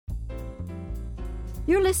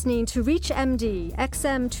You're listening to ReachMD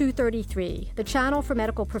XM233, the channel for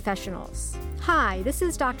medical professionals. Hi, this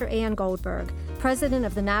is Dr. Ann Goldberg, president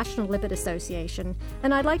of the National Lipid Association,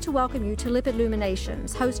 and I'd like to welcome you to Lipid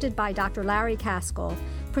Luminations, hosted by Dr. Larry Caskell,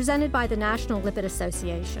 presented by the National Lipid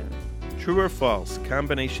Association. True or false,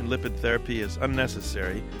 combination lipid therapy is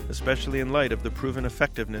unnecessary, especially in light of the proven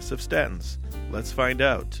effectiveness of statins. Let's find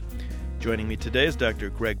out. Joining me today is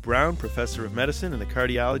Dr. Greg Brown, professor of medicine in the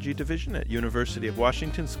cardiology division at University of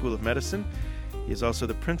Washington School of Medicine. He is also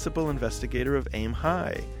the principal investigator of AIM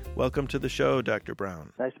High. Welcome to the show, Dr.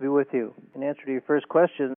 Brown. Nice to be with you. In answer to your first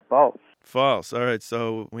question, false. False. All right,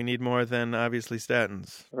 so we need more than obviously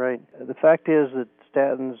statins. Right. The fact is that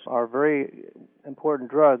statins are very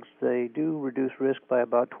important drugs. They do reduce risk by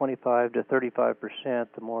about 25 to 35%,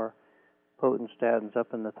 the more potent statins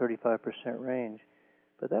up in the 35% range.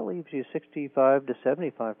 But that leaves you 65 to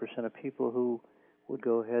 75% of people who would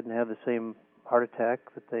go ahead and have the same heart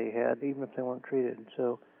attack that they had even if they weren't treated.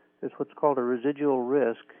 So there's what's called a residual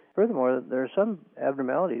risk. Furthermore, there are some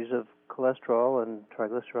abnormalities of cholesterol and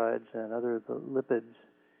triglycerides and other lipids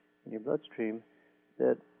in your bloodstream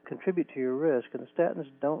that contribute to your risk, and the statins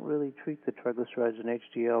don't really treat the triglycerides and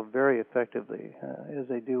HDL very effectively as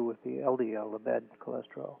they do with the LDL, the bad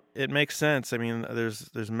cholesterol. It makes sense. I mean,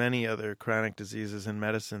 there's many other chronic diseases in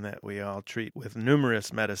medicine that we all treat with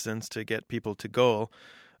numerous medicines to get people to goal.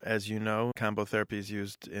 As you know, combo therapy is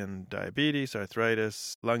used in diabetes,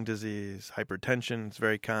 arthritis, lung disease, hypertension. It's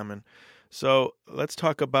very common. So let's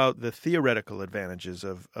talk about the theoretical advantages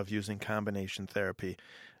of using combination therapy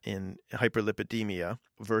in hyperlipidemia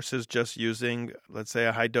versus just using, let's say,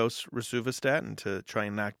 a high-dose rosuvastatin to try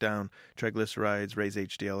and knock down triglycerides, raise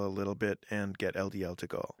HDL a little bit, and get LDL to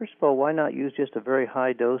goal. First of all, why not use just a very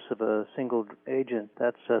high dose of a single agent?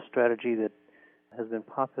 That's a strategy that has been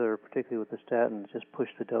popular, particularly with the statins, just push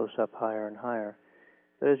the dose up higher and higher.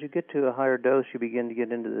 But as you get to a higher dose, you begin to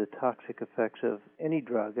get into the toxic effects of any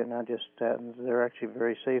drug, and not just statins. They're actually a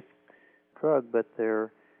very safe drug, but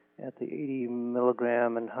they're at the 80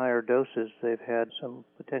 milligram and higher doses, they've had some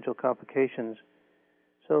potential complications.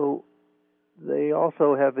 So they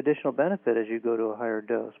also have additional benefit as you go to a higher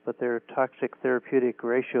dose, but their toxic therapeutic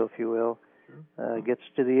ratio, if you will, gets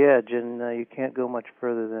to the edge, and you can't go much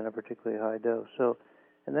further than a particularly high dose.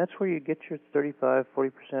 And that's where you get your 35,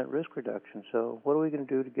 40% risk reduction. So what are we going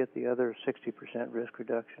to do to get the other 60% risk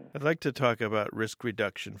reduction? I'd like to talk about risk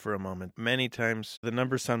reduction for a moment. Many times the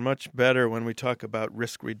numbers sound much better when we talk about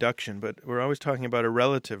risk reduction, but we're always talking about a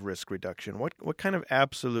relative risk reduction. What kind of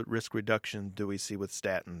absolute risk reduction do we see with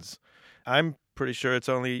statins? I'm pretty sure it's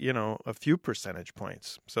only, a few percentage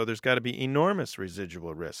points. So there's got to be enormous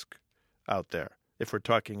residual risk out there if we're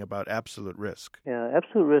talking about absolute risk. Yeah,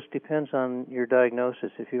 absolute risk depends on your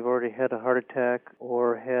diagnosis. If you've already had a heart attack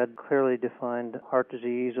or had clearly defined heart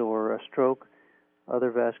disease or a stroke,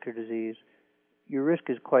 other vascular disease, your risk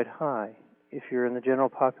is quite high. If you're in the general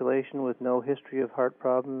population with no history of heart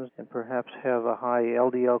problems and perhaps have a high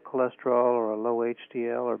LDL cholesterol or a low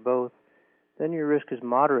HDL or both, then your risk is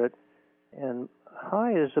moderate, and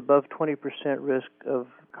high is above 20% risk of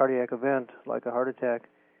cardiac event like a heart attack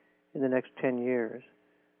in the next 10 years.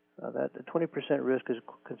 That 20% risk is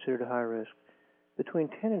considered a high risk. Between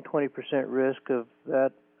 10 and 20% risk of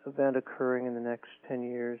that event occurring in the next 10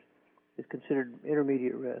 years is considered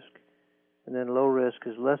intermediate risk. And then low risk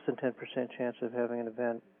is less than 10% chance of having an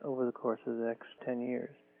event over the course of the next 10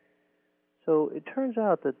 years. So it turns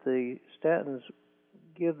out that the statins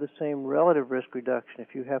give the same relative risk reduction.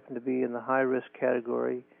 If you happen to be in the high risk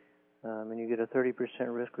category, and you get a 30%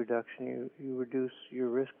 risk reduction, you reduce your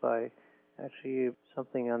risk by actually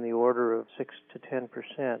something on the order of 6 to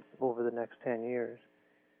 10% over the next 10 years.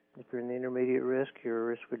 If you're in the intermediate risk, your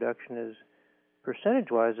risk reduction is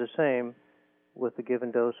percentage-wise the same with the given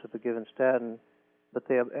dose of a given statin, but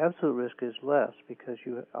the absolute risk is less because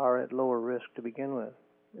you are at lower risk to begin with.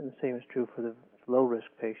 And the same is true for the low-risk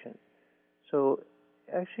patient. So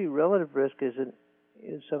actually relative risk is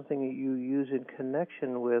something that you use in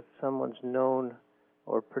connection with someone's known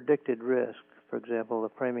or predicted risk. For example, the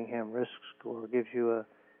Framingham Risk Score gives you an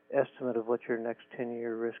estimate of what your next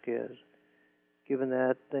 10-year risk is. Given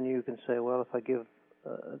that, then you can say, well, if I give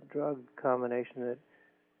a drug combination that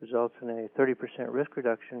results in a 30% risk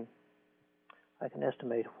reduction, I can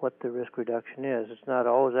estimate what the risk reduction is. It's not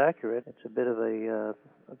always accurate. It's a bit of a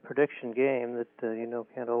prediction game that,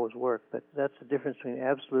 can't always work. But that's the difference between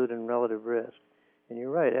absolute and relative risk. And you're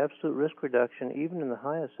right, absolute risk reduction, even in the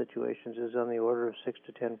highest situations, is on the order of 6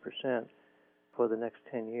 to 10% for the next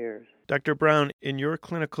 10 years. Dr. Brown, in your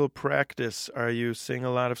clinical practice, are you seeing a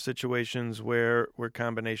lot of situations where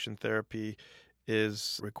combination therapy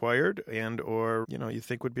is required and or, you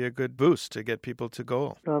think would be a good boost to get people to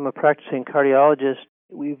goal? I'm a practicing cardiologist.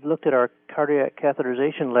 We've looked at our cardiac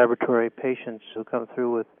catheterization laboratory patients who come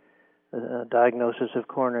through with a diagnosis of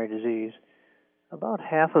coronary disease. About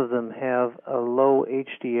half of them have a low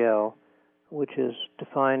HDL, which is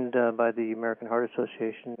defined by the American Heart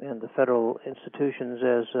Association and the federal institutions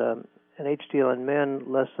as an HDL in men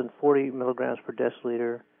less than 40 milligrams per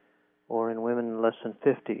deciliter, or in women less than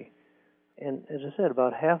 50. And as I said,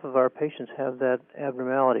 about half of our patients have that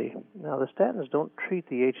abnormality. Now, the statins don't treat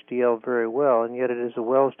the HDL very well, and yet it is a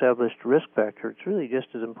well-established risk factor. It's really just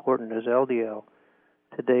as important as LDL.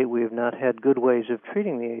 To date, we have not had good ways of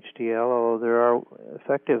treating the HDL, although there are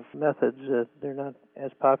effective methods. They're not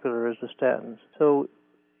as popular as the statins. So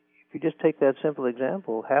if you just take that simple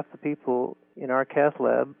example, half the people in our cath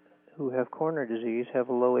lab who have coronary disease have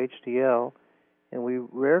a low HDL, and we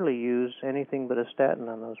rarely use anything but a statin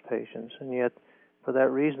on those patients, and yet for that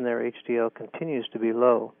reason their HDL continues to be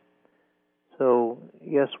low. So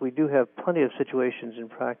yes, we do have plenty of situations in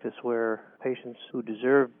practice where patients who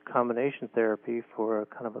deserve combination therapy for a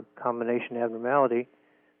kind of a combination abnormality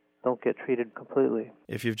don't get treated completely.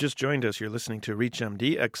 If you've just joined us, you're listening to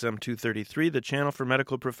ReachMD XM233, the channel for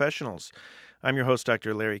medical professionals. I'm your host,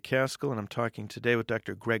 Dr. Larry Caskell, and I'm talking today with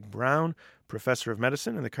Dr. Greg Brown, professor of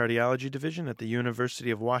medicine in the cardiology division at the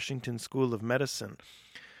University of Washington School of Medicine.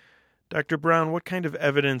 Dr. Brown, what kind of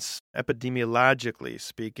evidence, epidemiologically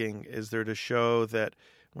speaking, is there to show that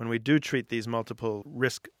when we do treat these multiple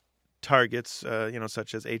risk targets,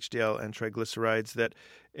 such as HDL and triglycerides, that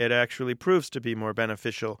it actually proves to be more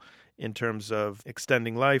beneficial in terms of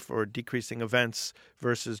extending life or decreasing events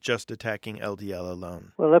versus just attacking LDL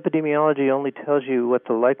alone? Well, epidemiology only tells you what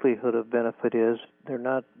the likelihood of benefit is. They're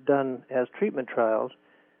not done as treatment trials,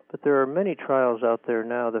 but there are many trials out there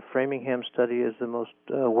now. The Framingham study is the most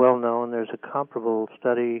well-known. There's a comparable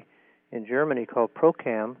study in Germany called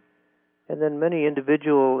ProCam, and then many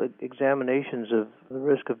individual examinations of the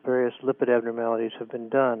risk of various lipid abnormalities have been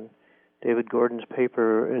done. David Gordon's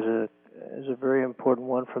paper is a very important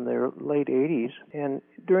one from the late 80s. And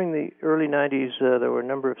during the early 90s, there were a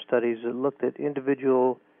number of studies that looked at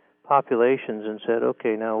individual populations and said,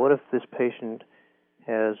 okay, now what if this patient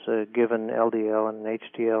has given LDL and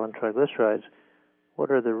HDL and triglycerides?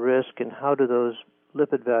 What are the risks and how do those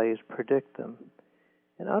lipid values predict them?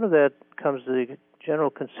 And out of that comes the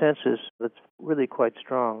general consensus that's really quite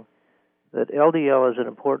strong, that LDL is an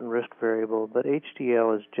important risk variable, but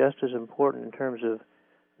HDL is just as important in terms of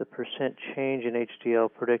the percent change in HDL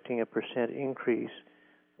predicting a percent increase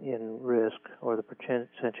in risk, or the percent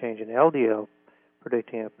change in LDL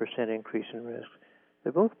predicting a percent increase in risk.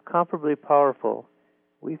 They're both comparably powerful.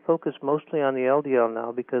 We focus mostly on the LDL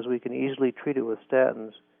now because we can easily treat it with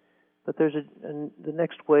statins, but there's the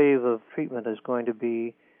next wave of treatment is going to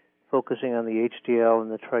be focusing on the HDL and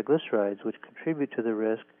the triglycerides, which contribute to the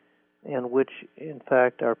risk and which, in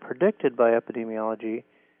fact, are predicted by epidemiology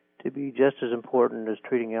to be just as important as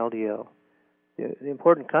treating LDL. The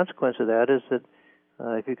important consequence of that is that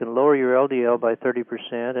if you can lower your LDL by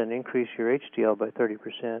 30% and increase your HDL by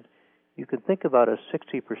 30%, you can think about a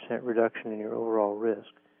 60% reduction in your overall risk.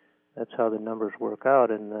 That's how the numbers work out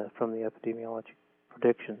from the epidemiology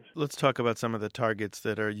predictions. Let's talk about some of the targets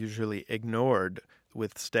that are usually ignored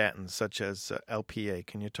with statins, such as LPA.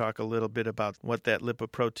 Can you talk a little bit about what that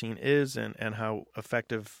lipoprotein is and how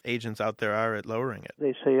effective agents out there are at lowering it?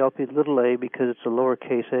 They say Lp(a) because it's a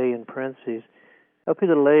lowercase a in parentheses.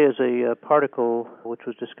 Lp(a) is a particle which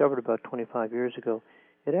was discovered about 25 years ago.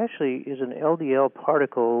 It actually is an LDL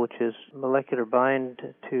particle which is molecular bind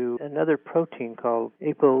to another protein called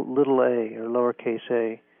apo(a) or lowercase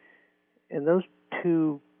a. And those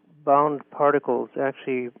two bound particles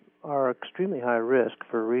actually are extremely high risk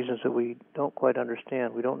for reasons that we don't quite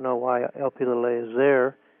understand. We don't know why Lp(a) is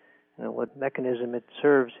there and what mechanism it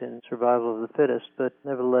serves in survival of the fittest, but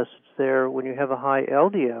nevertheless it's there. When you have a high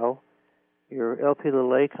LDL, your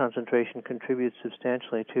Lp(a) concentration contributes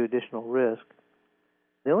substantially to additional risk.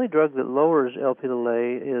 The only drug that lowers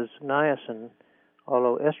Lp(a) is niacin,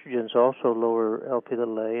 although estrogens also lower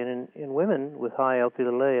Lp(a), and in women with high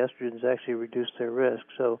Lp(a), estrogens actually reduce their risk.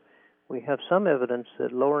 So we have some evidence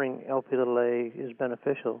that lowering Lp(a) is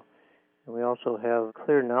beneficial, and we also have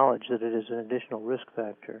clear knowledge that it is an additional risk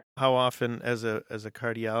factor. How often, as a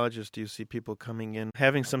cardiologist, do you see people coming in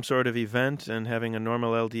having some sort of event and having a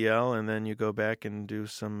normal LDL, and then you go back and do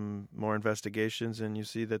some more investigations and you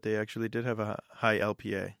see that they actually did have a high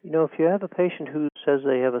LPA? You know, if you have a patient who says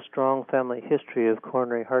they have a strong family history of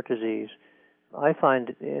coronary heart disease, I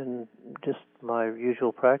find in just my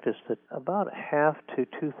usual practice that about half to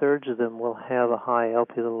two-thirds of them will have a high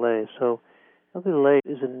Lp(a). So Lp(a)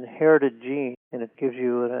 is an inherited gene, and it gives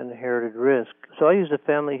you an inherited risk. So I used a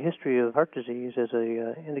family history of heart disease as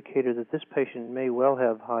an indicator that this patient may well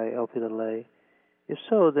have high Lp(a). If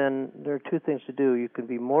so, then there are two things to do. You can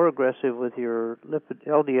be more aggressive with your lipid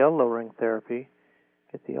LDL-lowering therapy,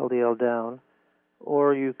 get the LDL down,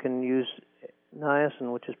 or you can use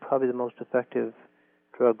niacin, which is probably the most effective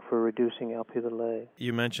drug for reducing Lp(a).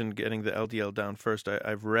 You mentioned getting the LDL down first.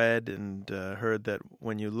 I've read and heard that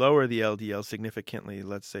when you lower the LDL significantly,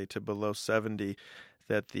 let's say to below 70,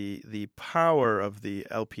 that the power of the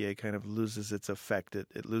LPA kind of loses its effect.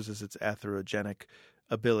 It loses its atherogenic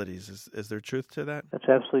abilities. Is there truth to that? That's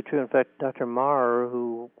absolutely true. In fact, Dr. Marr,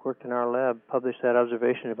 who worked in our lab, published that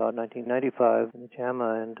observation about 1995 in the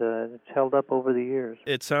JAMA, and it's held up over the years.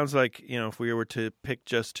 It sounds like, if we were to pick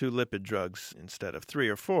just 2 lipid drugs instead of 3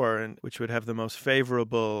 or 4, and which would have the most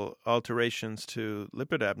favorable alterations to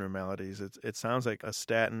lipid abnormalities, it sounds like a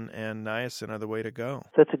statin and niacin are the way to go.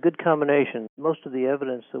 That's a good combination. Most of the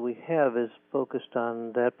evidence that we have is focused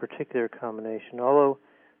on that particular combination, although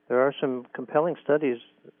there are some compelling studies,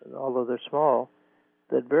 although they're small,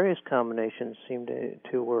 that various combinations seem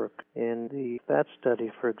to work. In the FAT study,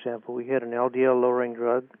 for example, we had an LDL-lowering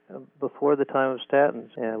drug before the time of statins,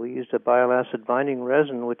 and we used a bile acid-binding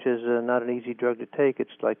resin, which is not an easy drug to take.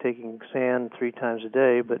 It's like taking sand 3 times a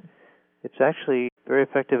day, but it's actually very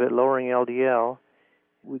effective at lowering LDL.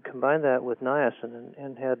 We combined that with niacin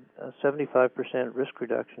and had a 75% risk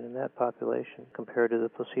reduction in that population compared to the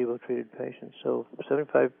placebo-treated patients. So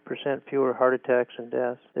 75% fewer heart attacks and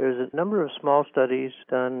deaths. There's a number of small studies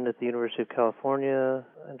done at the University of California,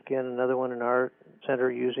 and again another one in our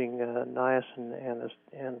center using niacin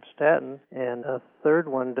and statin, and a third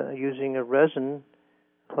one using a resin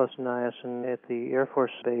plus niacin at the Air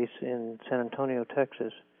Force Base in San Antonio,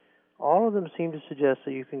 Texas. All of them seem to suggest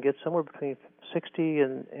that you can get somewhere between 60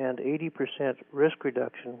 and 80% risk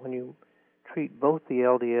reduction when you treat both the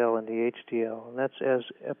LDL and the HDL, and that's as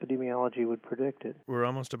epidemiology would predict it. We're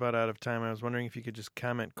almost about out of time. I was wondering if you could just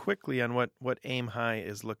comment quickly on what AIM-HI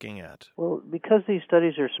is looking at. Well, because these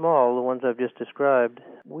studies are small, the ones I've just described,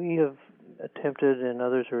 we have attempted, and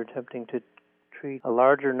others are attempting, to treat a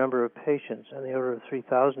larger number of patients, on the order of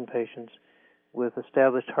 3,000 patients, with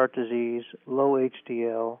established heart disease, low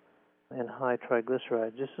HDL, and high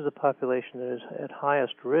triglycerides. This is a population that is at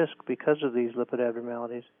highest risk because of these lipid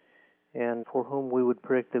abnormalities, and for whom we would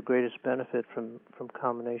predict the greatest benefit from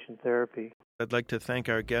combination therapy. I'd like to thank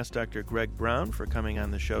our guest, Dr. Greg Brown, for coming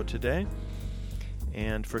on the show today.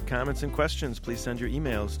 And for comments and questions, please send your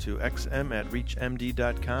emails to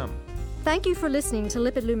xm@reachmd.com. Thank you for listening to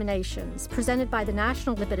Lipid Luminations, presented by the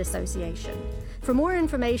National Lipid Association. For more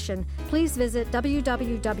information, please visit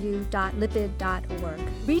www.lipid.org.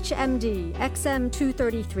 ReachMD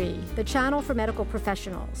XM233, the channel for medical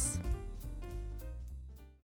professionals.